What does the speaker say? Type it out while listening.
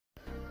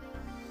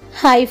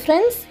Hi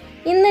friends,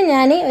 ഇന്ന്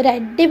ഞാൻ ഒരു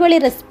അടിപൊളി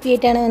റെസിപ്പി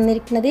ആയിട്ടാണ്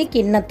വന്നിരിക്കുന്നത്,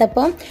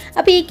 കിണ്ണത്തപ്പം.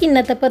 അപ്പോൾ ഈ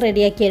കിണ്ണത്തപ്പം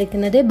റെഡിയാക്കി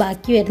എടുക്കുന്നത്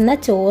ബാക്കി വരുന്ന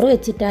ചോറ്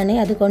വെച്ചിട്ടാണ്.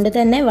 അതുകൊണ്ട്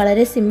തന്നെ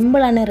വളരെ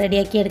സിമ്പിളാണ്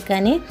റെഡിയാക്കി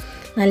എടുക്കാൻ,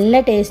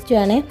 നല്ല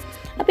ടേസ്റ്റുമാണ്.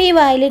 അപ്പോൾ ഈ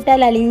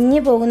വായിലിട്ടാൽ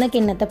അലിഞ്ഞു പോകുന്ന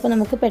കിണ്ണത്തപ്പം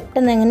നമുക്ക്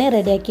പെട്ടെന്ന് എങ്ങനെ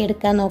റെഡിയാക്കി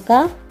എടുക്കാൻ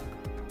നോക്കാം.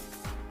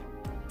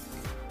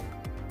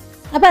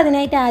 അപ്പോൾ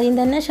അതിനായിട്ട് ആദ്യം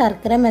തന്നെ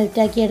ശർക്കര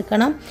മെൽറ്റാക്കി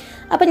എടുക്കണം.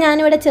 അപ്പോൾ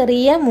ഞാനിവിടെ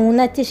ചെറിയ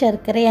 3 അച്ച്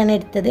ശർക്കരയാണ്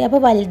എടുത്തത്. അപ്പോൾ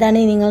വലുതാണ്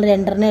നിങ്ങൾ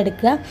 2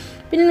 എടുക്കുക.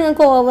 പിന്നെ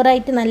നിങ്ങൾക്ക്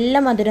ഓവറായിട്ട് നല്ല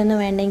മധുരമൊന്നും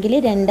വേണ്ടെങ്കിൽ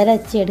 2.5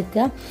 അച്ച്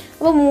എടുക്കുക.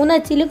 അപ്പോൾ 3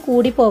 അച്ചിൽ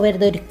കൂടി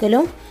പോകരുത്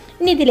ഒരിക്കലും.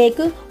 ഇനി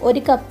ഇതിലേക്ക്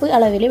 1 കപ്പ്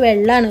അളവിൽ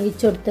വെള്ളമാണ്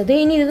ഒഴിച്ചു കൊടുത്തത്.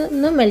 ഇനി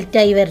ഇതൊന്ന്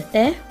മെൽറ്റായി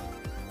വരട്ടെ.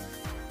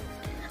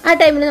 ആ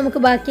ടൈമിൽ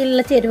നമുക്ക്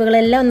ബാക്കിയുള്ള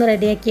ചേരുവകളെല്ലാം ഒന്ന്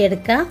റെഡിയാക്കി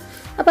എടുക്കാം.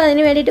 അപ്പോൾ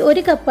അതിന് വേണ്ടിയിട്ട്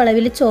 1 കപ്പ്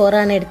അളവിൽ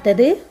ചോറാണ്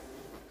എടുത്തത്,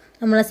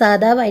 നമ്മളെ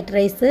സാധാ വൈറ്റ്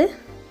റൈസ്.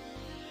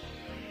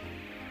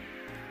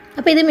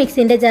 അപ്പോൾ ഇത്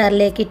മിക്സിൻ്റെ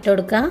ജാറിലേക്ക് ഇട്ട്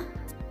കൊടുക്കാം.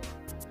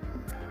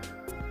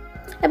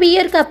 അപ്പോൾ ഈ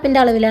ഒരു കപ്പിൻ്റെ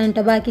അളവിലാണ്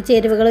കേട്ടോ ബാക്കി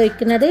ചേരുവകൾ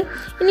ഒഴിക്കുന്നത്.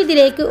 ഇനി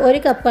ഇതിലേക്ക് 1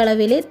 കപ്പ്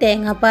അളവിൽ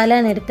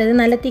തേങ്ങാപ്പാലാണ് എടുത്തത്.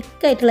 നല്ല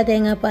തിക്കായിട്ടുള്ള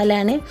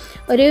തേങ്ങാപ്പാലാണ്.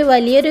 ഒരു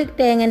വലിയൊരു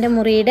തേങ്ങൻ്റെ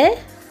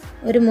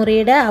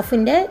മുറിയുടെ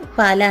ഹാഫിൻ്റെ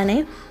പാലാണ്.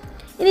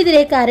 ഇനി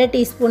ഇതിലേക്ക് 1/2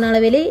 ടീസ്പൂൺ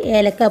അളവിൽ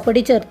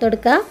ഏലക്കാപ്പൊടി ചേർത്ത്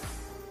കൊടുക്കുക.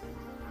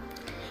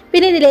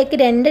 പിന്നെ ഇതിലേക്ക്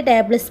 2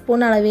 ടേബിൾ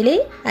സ്പൂൺ അളവിൽ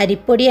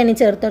അരിപ്പൊടിയാണ്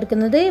ചേർത്ത്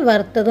കൊടുക്കുന്നത്.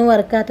 വറുത്തതും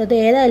വറുക്കാത്തതും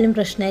ഏതായാലും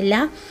പ്രശ്നമില്ല.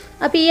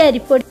 അപ്പോൾ ഈ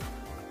അരിപ്പൊടി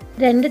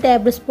 2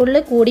 ടേബിൾ സ്പൂണിൽ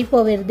കൂടി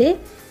പോവരുത്.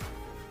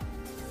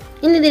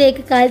 ഇനി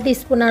ഇതിലേക്ക് 1/4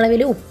 ടീസ്പൂൺ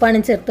അളവിൽ ഉപ്പാണ്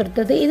ചേർത്ത്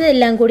കൊടുത്തത്.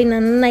 ഇതെല്ലാം കൂടി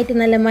നന്നായിട്ട്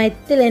നല്ല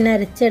മയത്തിൽ തന്നെ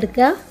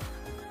അരച്ചെടുക്കുക.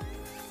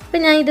 അപ്പോൾ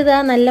ഞാൻ ഇത്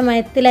നല്ല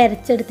മയത്തിൽ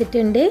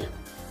അരച്ചെടുത്തിട്ടുണ്ട്.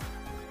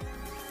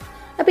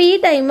 അപ്പോൾ ഈ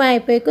ടൈം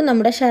ആയപ്പോഴേക്കും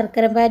നമ്മുടെ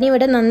ശർക്കര പാനി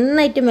ഇവിടെ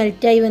നന്നായിട്ട്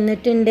മെൽറ്റായി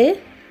വന്നിട്ടുണ്ട്.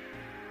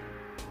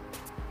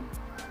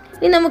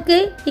 ഇനി നമുക്ക്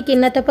ഈ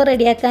കിണ്ണത്തപ്പം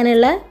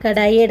റെഡിയാക്കാനുള്ള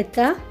കടായി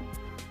എടുക്കാം.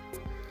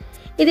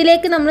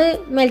 ഇതിലേക്ക് നമ്മൾ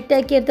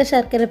മെൽറ്റാക്കിയെടുത്ത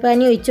ശർക്കര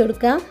പാനി ഒഴിച്ചു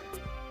കൊടുക്കാം.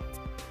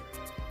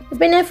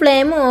 ഇപ്പം ഞാൻ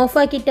ഫ്ലെയിം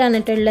ഓഫാക്കിയിട്ടാണ്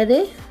ഇട്ടുള്ളത്.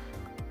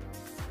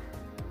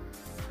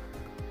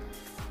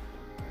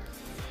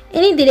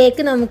 ഇനി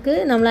ഇതിലേക്ക്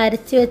നമ്മൾ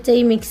അരച്ച് വെച്ച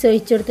ഈ മിക്സ്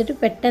ഒഴിച്ചു കൊടുത്തിട്ട്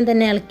പെട്ടെന്ന്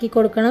തന്നെ ഇളക്കി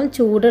കൊടുക്കണം.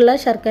 ചൂടുള്ള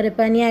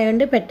ശർക്കരപ്പാനി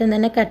ആയതുകൊണ്ട് പെട്ടെന്ന്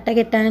തന്നെ കട്ട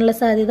കെട്ടാനുള്ള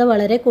സാധ്യത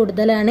വളരെ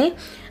കൂടുതലാണ്.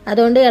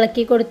 അതുകൊണ്ട്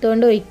ഇളക്കി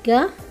കൊടുത്തുകൊണ്ട് ഒഴിക്കുക.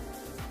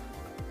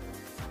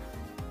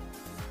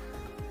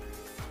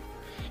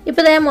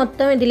 ഇപ്പോൾ ഞാൻ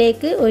മൊത്തം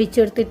ഇതിലേക്ക് ഒഴിച്ചു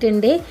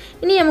കൊടുത്തിട്ടുണ്ട്.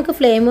 ഇനി നമുക്ക്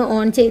ഫ്ലെയിം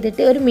ഓൺ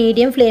ചെയ്തിട്ട് ഒരു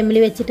മീഡിയം ഫ്ലെയിമിൽ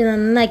വെച്ചിട്ട്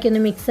നന്നാക്കി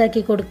ഒന്ന്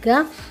മിക്സാക്കി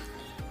കൊടുക്കുക.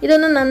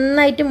 ഇതൊന്ന്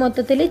നന്നായിട്ട്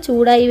മൊത്തത്തിൽ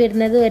ചൂടായി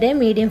വരുന്നത് വരെ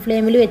മീഡിയം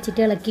ഫ്ലെയിമിൽ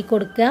വെച്ചിട്ട് ഇളക്കി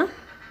കൊടുക്കുക.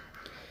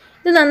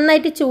 ഇത്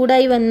നന്നായിട്ട്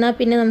ചൂടായി വന്നാൽ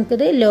പിന്നെ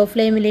നമുക്കിത് ലോ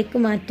ഫ്ലെയിമിലേക്ക്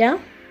മാറ്റാം.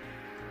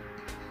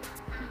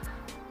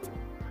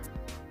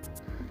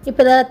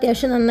 ഇപ്പോൾ ഇത്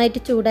അത്യാവശ്യം നന്നായിട്ട്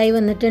ചൂടായി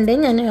വന്നിട്ടുണ്ട്.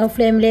 ഞാൻ ലോ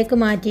ഫ്ലെയിമിലേക്ക്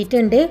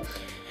മാറ്റിയിട്ടുണ്ട്.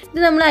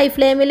 ഇത് നമ്മൾ ഹൈ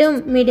ഫ്ലെയിമിലും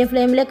മീഡിയം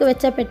ഫ്ലെയിമിലൊക്കെ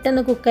വെച്ചാൽ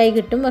പെട്ടെന്ന് കുക്കായി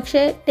കിട്ടും.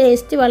 പക്ഷേ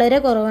ടേസ്റ്റ് വളരെ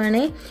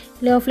കുറവാണ്.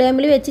 ലോ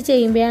ഫ്ലെയിമിൽ വെച്ച്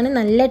ചെയ്യുമ്പോഴാണ്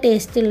നല്ല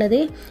ടേസ്റ്റ് ഉള്ളത്.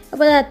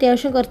 അപ്പോൾ അത്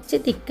അത്യാവശ്യം കുറച്ച്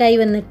തിക്കായി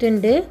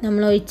വന്നിട്ടുണ്ട്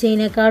നമ്മൾ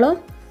ഒഴിച്ചതിനേക്കാളും.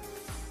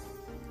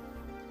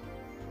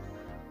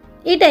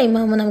 ഈ ടൈം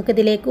ആകുമ്പോൾ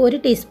നമുക്കിതിലേക്ക് 1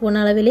 ടീസ്പൂൺ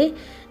അളവിൽ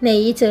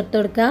നെയ്യ് ചേർത്ത്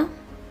കൊടുക്കാം.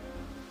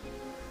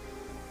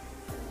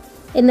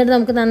 എന്നിട്ട്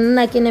നമുക്ക്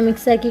നന്നാക്കി തന്നെ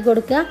മിക്സാക്കി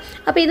കൊടുക്കുക.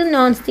 അപ്പോൾ ഇത്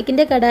നോൺ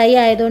സ്റ്റിക്കിൻ്റെ കടായി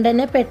ആയതുകൊണ്ട്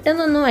തന്നെ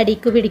പെട്ടെന്നൊന്നും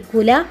അടിക്ക്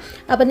പിടിക്കില്ല.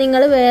 അപ്പോൾ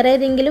നിങ്ങൾ വേറെ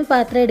ഏതെങ്കിലും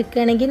പാത്രം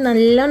എടുക്കുകയാണെങ്കിൽ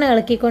നല്ലോണം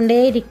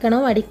ഇളക്കിക്കൊണ്ടേ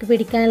ഇരിക്കണം. അടിക്ക്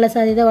പിടിക്കാനുള്ള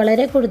സാധ്യത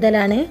വളരെ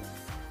കൂടുതലാണ്.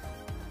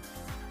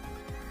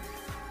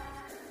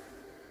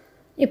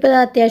 ഇപ്പോൾ ഇത്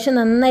അത്യാവശ്യം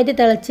നന്നായിട്ട്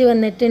തിളച്ച്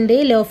വന്നിട്ടുണ്ട്.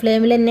 ലോ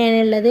ഫ്ലെയിമിൽ തന്നെയാണ്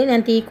ഉള്ളത്,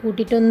 ഞാൻ തീ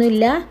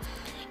കൂട്ടിയിട്ടൊന്നുമില്ല.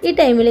 ഈ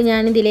ടൈമിൽ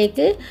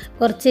ഞാനിതിലേക്ക്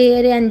കുറച്ച്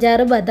ഒരു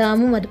 5-6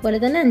 ബദാമും അതുപോലെ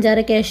തന്നെ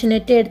 5-6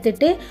 കാഷ്യൂനട്ടും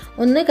എടുത്തിട്ട്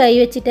ഒന്ന് കൈ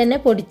വെച്ചിട്ട് തന്നെ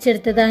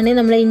പൊടിച്ചെടുത്തതാണ്.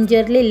 നമ്മൾ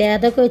ഇഞ്ചറിലില്ലേ,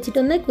 അതൊക്കെ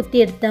വെച്ചിട്ടൊന്ന്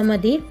കുത്തിയെടുത്താൽ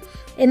മതി.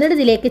 എന്നിട്ട്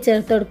ഇതിലേക്ക്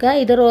ചേർത്ത് കൊടുക്കുക.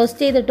 ഇത്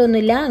റോസ്റ്റ്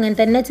ചെയ്തിട്ടൊന്നുമില്ല, അങ്ങനെ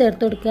തന്നെ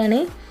ചേർത്ത് കൊടുക്കുകയാണ്.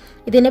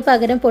 ഇതിന്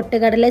പകരം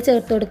പൊട്ടുകടല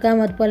ചേർത്ത്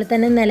കൊടുക്കാം, അതുപോലെ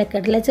തന്നെ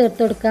നിലക്കടല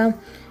ചേർത്ത് കൊടുക്കാം.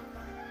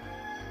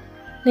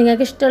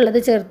 നിങ്ങൾക്ക് ഇഷ്ടമുള്ളത്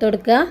ചേർത്ത്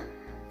കൊടുക്കുക.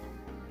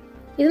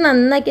 ഇത്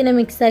നന്നാക്കി തന്നെ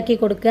മിക്സാക്കി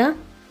കൊടുക്കുക.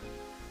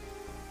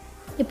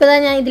 ഇപ്പോൾ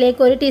ഞാൻ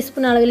ഇതിലേക്ക് 1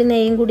 ടീസ്പൂൺ അളവിൽ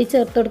നെയ്യും കൂടി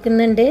ചേർത്ത്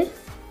കൊടുക്കുന്നുണ്ട്.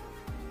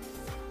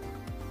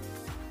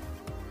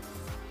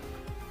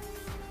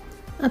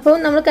 അപ്പോൾ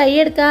നമ്മൾ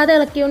കൈയെടുക്കാതെ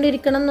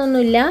ഇളക്കിക്കൊണ്ടിരിക്കണം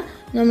എന്നൊന്നുമില്ല.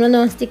 നമ്മൾ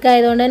നോൺ സ്റ്റിക്ക്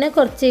ആയതുകൊണ്ട് തന്നെ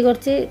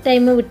കുറച്ച്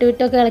ടൈം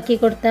വിട്ടൊക്കെ ഇളക്കി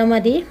കൊടുത്താൽ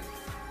മതി.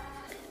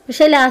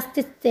 പക്ഷേ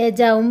ലാസ്റ്റ്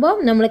സ്റ്റേജ് ആകുമ്പോൾ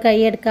നമ്മൾ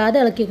കൈയെടുക്കാതെ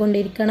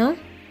ഇളക്കിക്കൊണ്ടിരിക്കണം.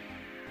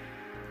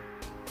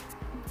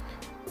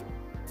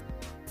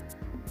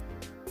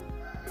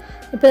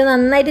 ഇപ്പോൾ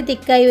നന്നായിട്ട്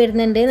തിക്കായി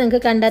വരുന്നുണ്ട്,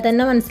 നിങ്ങൾക്ക് കണ്ടാൽ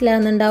തന്നെ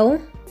മനസ്സിലാവുന്നുണ്ടാവും.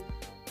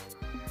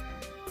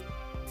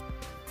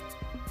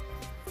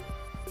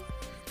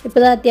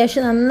 ഇപ്പോൾ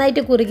അത്യാവശ്യം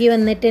നന്നായിട്ട് കുറുകി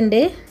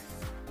വന്നിട്ടുണ്ട്.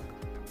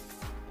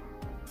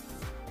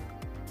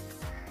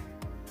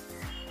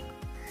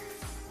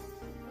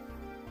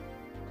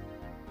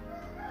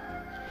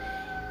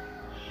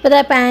 ഇപ്പോൾ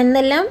പാനിൽ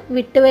നിന്നെല്ലാം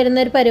വിട്ട്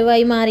വരുന്നൊരു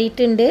പരുവായി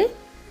മാറിയിട്ടുണ്ട്.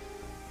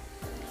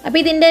 അപ്പോൾ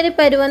ഇതിൻ്റെ ഒരു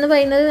പരുവെന്ന്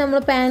പറയുന്നത് നമ്മൾ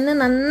പാനിൽ നിന്ന്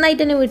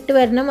നന്നായിട്ട് തന്നെ വിട്ട്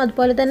വരണം.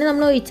 അതുപോലെ തന്നെ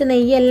നമ്മൾ ഒഴിച്ച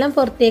നെയ്യെല്ലാം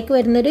പുറത്തേക്ക്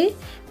വരുന്നൊരു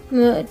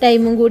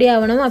ടൈമും കൂടി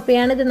ആവണം.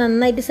 അപ്പോഴാണ് ഇത്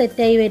നന്നായിട്ട്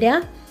സെറ്റായി വരിക.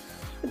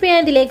 ഇപ്പോൾ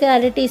ഞാൻ ഇതിലേക്ക്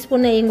 1/2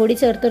 ടീസ്പൂൺ നെയ്യും കൂടി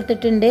ചേർത്ത്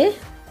കൊടുത്തിട്ടുണ്ട്.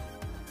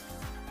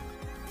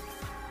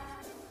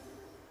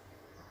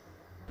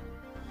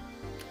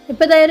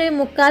 ഇപ്പോൾ ഇതൊരു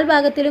മുക്കാൽ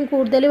ഭാഗത്തിലും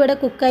കൂടുതൽ ഇവിടെ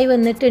കുക്കായി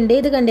വന്നിട്ടുണ്ട്.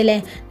 ഇത് കണ്ടില്ലേ,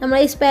 നമ്മൾ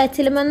ഈ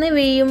സ്പാച്ചിലും വന്ന്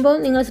വീഴുമ്പോൾ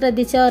നിങ്ങൾ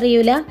ശ്രദ്ധിച്ചോ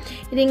അറിയില്ല,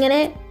 ഇതിങ്ങനെ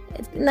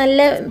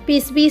നല്ല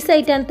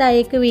പീസായിട്ടാണ്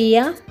താഴേക്ക്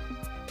വീഴുക.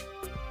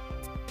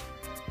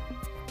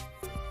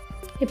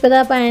 ഇപ്പോൾ ഇതാ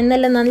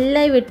പഴന്നെല്ലാം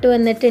നന്നായി വിട്ട്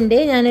വന്നിട്ടുണ്ട്.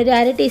 ഞാനൊരു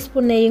 1/2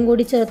 ടീസ്പൂൺ നെയ്യും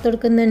കൂടി ചേർത്ത്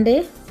കൊടുക്കുന്നുണ്ട്.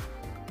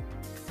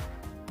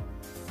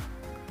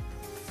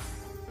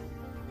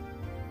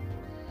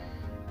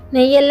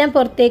 നെയ്യെല്ലാം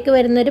പുറത്തേക്ക്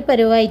വരുന്നൊരു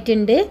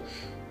പരുവായിട്ടുണ്ട്.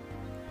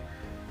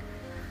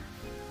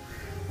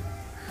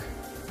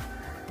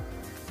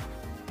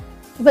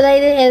 അപ്പോൾ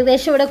അതായത്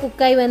ഏകദേശം ഇവിടെ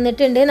കുക്കായി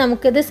വന്നിട്ടുണ്ട്.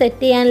 നമുക്കിത്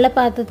സെറ്റ് ചെയ്യാനുള്ള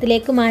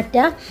പാത്രത്തിലേക്ക്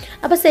മാറ്റാം.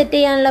 അപ്പോൾ സെറ്റ്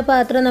ചെയ്യാനുള്ള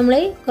പാത്രം നമ്മൾ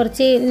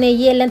കുറച്ച്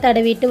നെയ്യെല്ലാം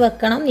തടവിയിട്ട്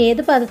വെക്കണം.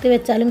 ഏത് പാത്രത്തിൽ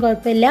വെച്ചാലും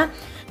കുഴപ്പമില്ല.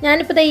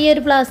 ഞാനിപ്പോൾ ഈ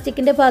ഒരു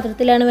പ്ലാസ്റ്റിക്കിൻ്റെ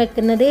പാത്രത്തിലാണ്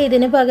വെക്കുന്നത്.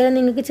 ഇതിന് പകരം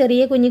നിങ്ങൾക്ക്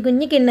ചെറിയ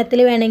കുഞ്ഞു കിണ്ണത്തിൽ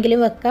വേണമെങ്കിലും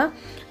വെക്കാം.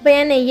 അപ്പോൾ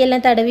ഞാൻ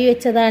നെയ്യെല്ലാം തടവി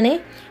വെച്ചതാണ്.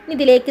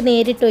 ഇതിലേക്ക്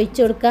നേരിട്ട്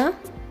ഒഴിച്ചു കൊടുക്കാം.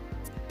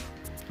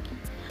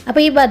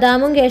 അപ്പോൾ ഈ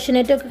ബദാമും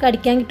കാഷ്യൂനട്ടും ഒക്കെ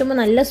കടിക്കാൻ കിട്ടുമ്പോൾ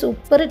നല്ല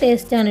സൂപ്പർ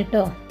ടേസ്റ്റാണ്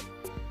കേട്ടോ.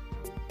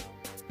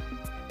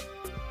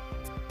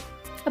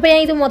 അപ്പോൾ ഞാൻ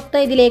ഇത് മൊത്തം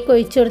ഇതിലേക്ക്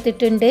ഒഴിച്ചു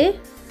കൊടുത്തിട്ടുണ്ട്.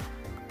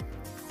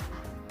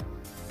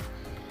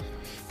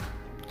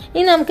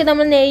 ഇനി നമുക്ക്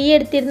നമ്മൾ നെയ്യ്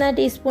എടുത്തിരുന്ന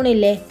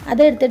ടീസ്പൂണില്ലേ,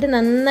 അതെടുത്തിട്ട്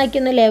നന്നാക്കി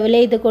ഒന്ന് ലെവൽ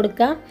ചെയ്ത്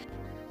കൊടുക്കാം.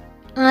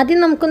 ആദ്യം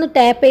നമുക്കൊന്ന്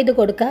ടാപ്പ് ചെയ്ത്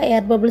കൊടുക്കാം,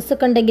 എയർ ബബിൾസ്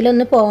ഒക്കെ ഉണ്ടെങ്കിൽ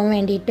ഒന്ന് പോകാൻ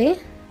വേണ്ടിയിട്ട്.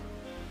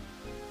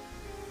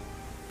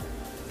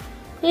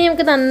 ഇനി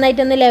നമുക്ക്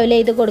നന്നായിട്ടൊന്ന് ലെവൽ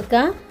ചെയ്ത്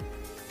കൊടുക്കാം.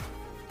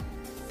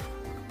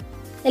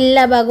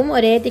 എല്ലാ ഭാഗവും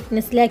ഒരേ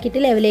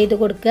തിക്നെസ്സിലാക്കിയിട്ട് ലെവൽ ചെയ്ത്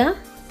കൊടുക്കുക.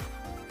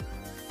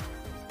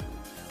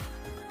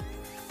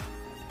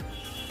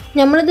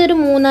 നമ്മളിതൊരു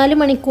 3-4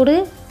 മണിക്കൂർ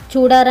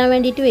ചൂടാറാൻ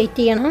വേണ്ടിയിട്ട് വെയിറ്റ്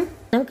ചെയ്യണം.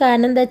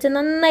 കാരണം എന്താ വെച്ചാൽ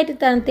നന്നായിട്ട്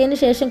തണുത്തതിന്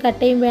ശേഷം കട്ട്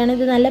ചെയ്യുമ്പോഴാണ്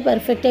ഇത് നല്ല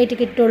പെർഫെക്റ്റ് ആയിട്ട്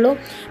കിട്ടുള്ളൂ.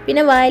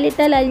 പിന്നെ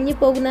വായിലിട്ടാൽ അലിഞ്ഞു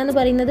പോകുന്നതെന്ന്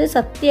പറയുന്നത്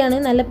സത്യമാണ്,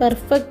 നല്ല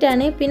പെർഫെക്റ്റ്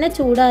ആണ്. പിന്നെ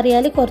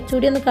ചൂടാറിയാൽ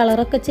കുറച്ചുകൂടി ഒന്ന്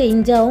കളറൊക്കെ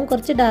ചേഞ്ച് ആവും,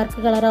 കുറച്ച്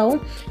ഡാർക്ക് കളറാവും.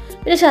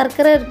 പിന്നെ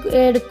ശർക്കര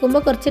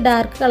എടുക്കുമ്പോൾ കുറച്ച്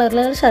ഡാർക്ക്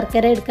കളറിലുള്ള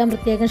ശർക്കര എടുക്കാൻ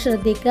പ്രത്യേകം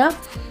ശ്രദ്ധിക്കുക.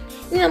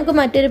 ഇനി നമുക്ക്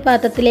മറ്റൊരു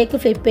പാത്രത്തിലേക്ക്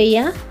ഫ്ലിപ്പ്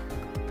ചെയ്യാം.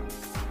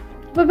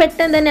 അപ്പോൾ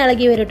പെട്ടെന്ന് തന്നെ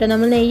ഇളകി വരും കേട്ടോ,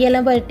 നമ്മൾ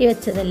നെയ്യെല്ലാം പുരട്ടി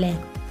വെച്ചതല്ലേ.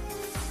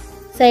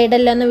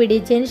 സൈഡെല്ലാം ഒന്ന്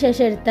വിടിച്ചതിന്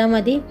ശേഷം എടുത്താൽ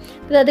മതി.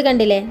 അപ്പോൾ അത്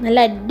കണ്ടില്ലേ, നല്ല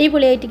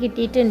അടിപൊളിയായിട്ട്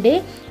കിട്ടിയിട്ടുണ്ട്.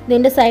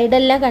 ഇതിൻ്റെ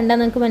സൈഡെല്ലാം കണ്ടാൽ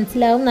നമുക്ക്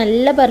മനസ്സിലാവും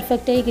നല്ല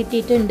പെർഫെക്റ്റായി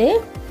കിട്ടിയിട്ടുണ്ട്.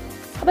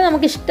 അപ്പോൾ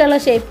നമുക്ക് ഇഷ്ടമുള്ള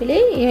ഷേപ്പിൽ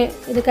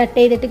ഇത് കട്ട്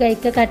ചെയ്തിട്ട്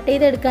കഴിക്കുക. കട്ട്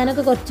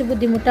ചെയ്തെടുക്കാനൊക്കെ കുറച്ച്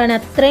ബുദ്ധിമുട്ടാണ്,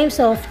 അത്രയും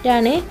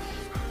സോഫ്റ്റാണ്.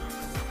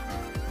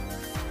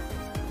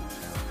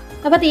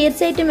 അപ്പോൾ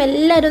തീർച്ചയായിട്ടും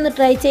എല്ലാവരും ഒന്ന്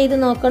ട്രൈ ചെയ്ത്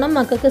നോക്കണം.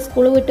 മക്കൾക്ക്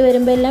സ്കൂൾ വിട്ട്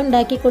വരുമ്പോൾ എല്ലാം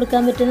ഉണ്ടാക്കി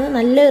കൊടുക്കാൻ പറ്റുന്ന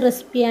നല്ലൊരു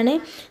റെസിപ്പിയാണ്.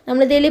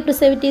 നമ്മളിതിൽ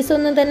പ്രിസർവേറ്റീവ്സ്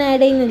ഒന്നും തന്നെ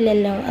ആഡ്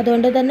ചെയ്യുന്നില്ലല്ലോ,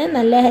 അതുകൊണ്ട് തന്നെ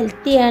നല്ല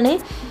ഹെൽത്തിയാണ്.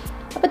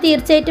 അപ്പോൾ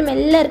തീർച്ചയായിട്ടും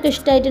എല്ലാവർക്കും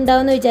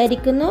ഇഷ്ടമായിട്ടുണ്ടാവുമെന്ന്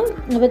വിചാരിക്കുന്നു.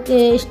 അപ്പോൾ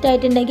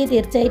ഇഷ്ടമായിട്ടുണ്ടെങ്കിൽ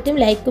തീർച്ചയായിട്ടും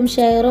ലൈക്കും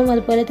ഷെയറും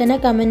അതുപോലെ തന്നെ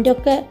കമൻറ്റും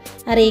ഒക്കെ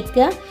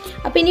അറിയിക്കുക.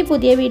 അപ്പോൾ ഇനി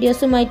പുതിയ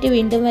വീഡിയോസുമായിട്ട്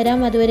വീണ്ടും വരാം.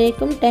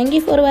 അതുവരേക്കും താങ്ക്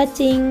യു ഫോർ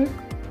വാച്ചിങ്.